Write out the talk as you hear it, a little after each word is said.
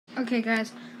Okay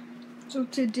guys, so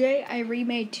today I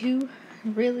remade two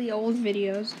really old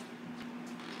videos.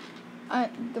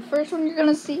 The first one you're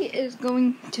gonna see is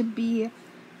going to be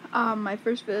my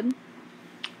first vid.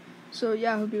 So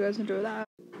yeah, I hope you guys enjoy that.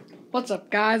 What's up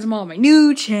guys, I'm on my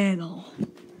new channel.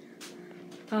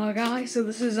 Guys, so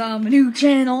this is my new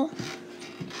channel.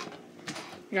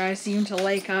 You guys seem to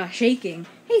like shaking.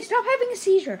 Hey, stop having a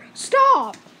seizure.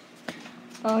 Stop!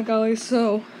 Guys,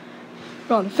 so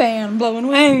got a fan blowing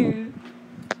away.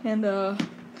 And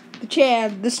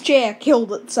this chair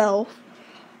killed itself.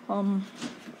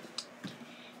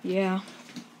 Yeah.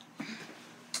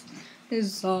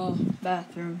 His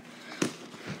bathroom.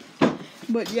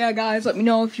 But yeah, guys, let me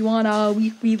know if you want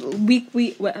weekly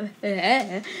vids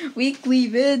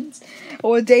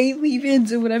or daily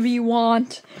vids or whatever you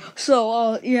want.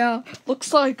 So yeah,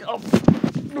 looks like I'm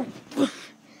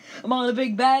on a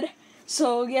big bed.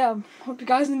 So yeah, hope you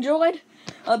guys enjoyed.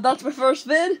 That's my first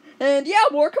vid, and yeah,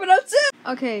 more coming out soon.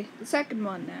 Okay, the second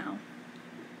one now.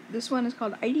 This one is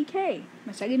called IDK,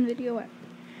 my second video ever.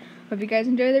 Hope you guys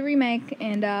enjoy the remake,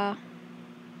 and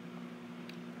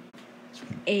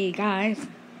hey guys,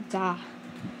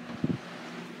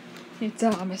 it's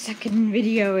my second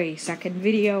video, a second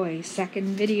vehicle.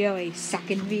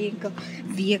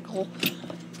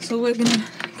 So we're gonna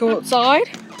go outside.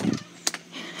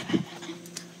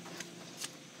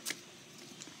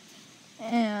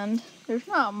 And there's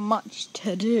not much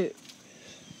to do.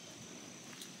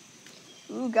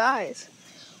 Ooh, guys,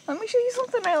 let me show you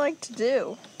something I like to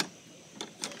do.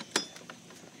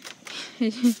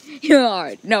 You're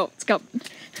alright. No, it's coming.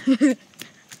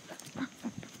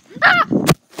 Ah!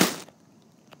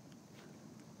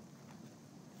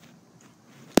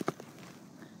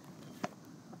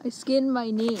 I skinned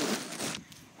my knee.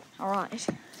 Alright.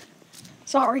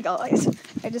 Sorry, guys.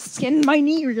 I just skinned my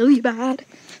knee really bad.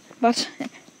 But,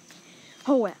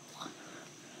 oh well.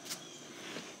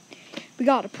 We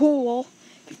got a pool.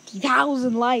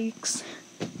 50,000 likes.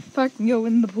 If I can go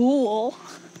in the pool.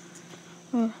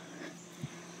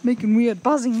 Making weird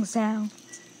buzzing sounds.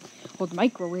 Or the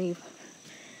microwave.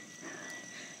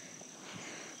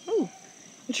 Ooh,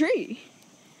 a tree.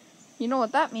 You know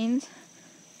what that means.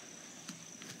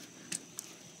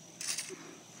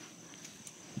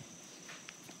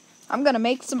 I'm gonna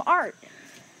make some art.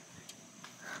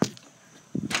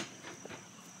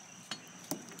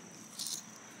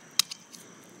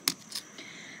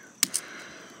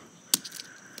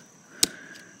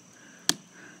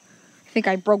 I think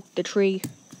I broke the tree.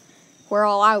 We're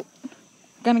all out.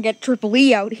 Gonna get Triple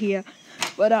E out here.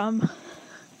 But,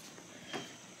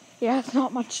 yeah, it's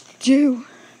not much to do.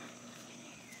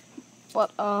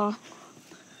 But,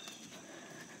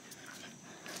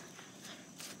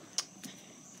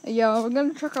 yeah, we're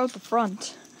gonna check out the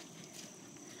front.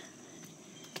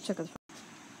 Check out the front.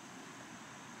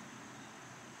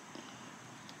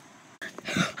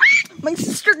 My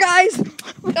sister, guys!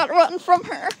 We gotta run from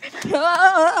her.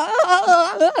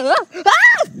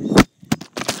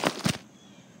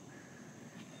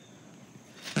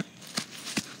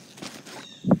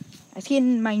 I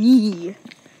skinned my knee.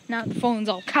 Now the phone's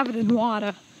all covered in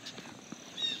water.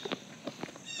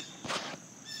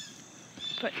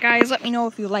 But guys, let me know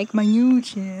if you like my new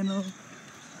channel.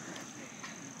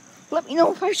 Let me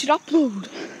know if I should upload.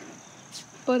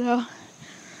 But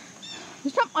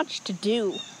there's not much to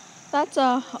do. That's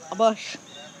a bush.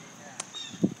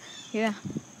 Yeah.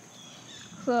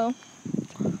 So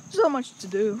much to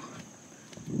do.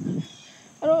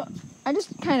 I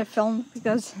just kind of filmed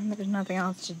because there's nothing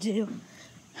else to do.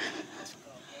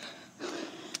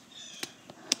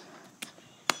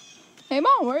 Hey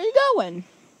Mom, where are you going?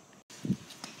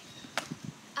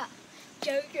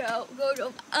 Jojo, go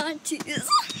to auntie's.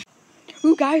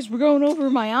 Ooh guys, we're going over to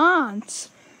my aunt's.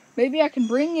 Maybe I can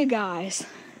bring you guys.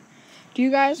 Do you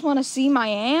guys want to see my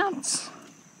aunts?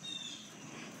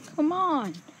 Come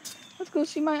on. Let's go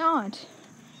see my aunt.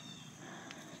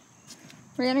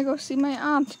 We're gonna go see my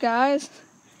aunt, guys.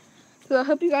 So I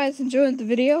hope you guys enjoyed the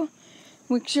video.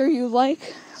 Make sure you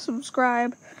like,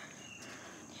 subscribe.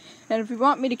 And if you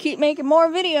want me to keep making more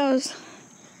videos,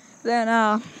 then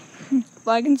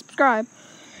like and subscribe.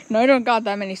 No, I don't got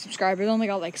that many subscribers. I only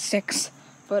got like 6.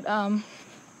 But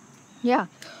yeah.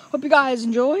 Hope you guys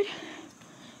enjoyed.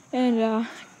 And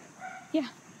yeah.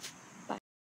 Bye.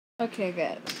 Okay,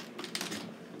 guys.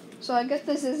 So I guess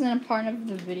this isn't a part of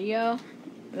the video.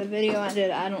 The video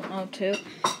ended, I don't know, too.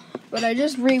 But I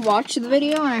just rewatched the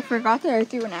video and I forgot that I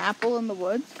threw an apple in the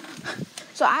woods.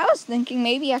 So I was thinking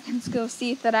maybe I can go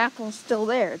see if that apple's still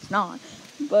there. It's not.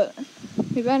 But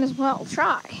we might as well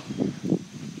try.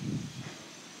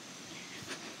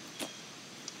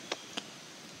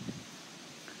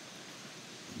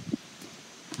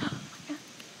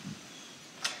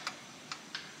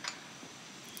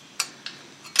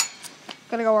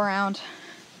 Gotta go around.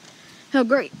 Oh,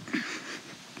 great.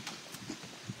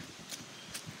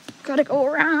 Gotta go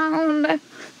around.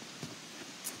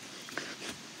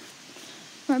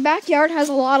 My backyard has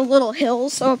a lot of little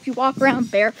hills, so if you walk around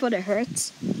barefoot, it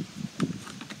hurts.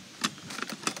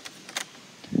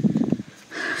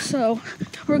 So,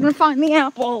 we're gonna find the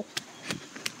apple.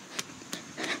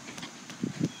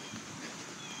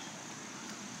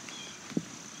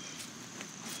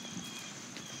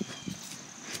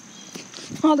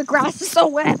 Oh, the grass is so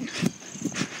wet.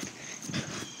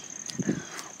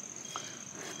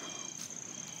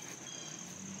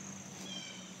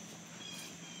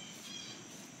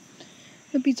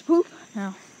 The pizza poop?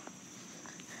 No.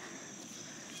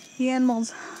 The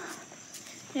animals.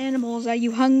 Animals, are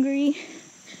you hungry?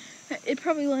 It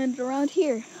probably landed around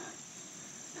here.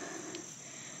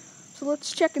 So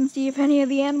let's check and see if any of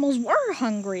the animals were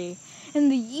hungry in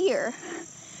the year.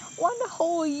 One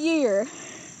whole year.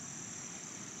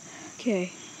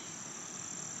 Okay.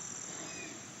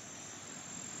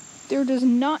 There does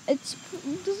not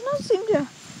seem to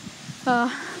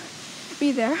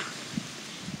be there.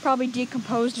 Probably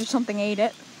decomposed or something ate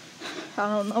it. I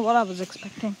don't know what I was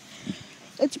expecting.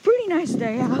 It's a pretty nice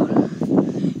day out.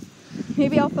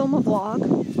 Maybe I'll film a vlog,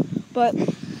 but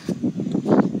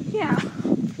yeah.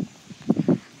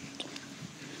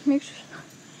 Make sure.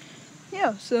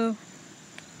 Yeah, so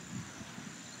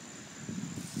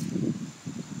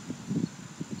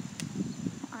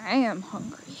I am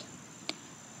hungry.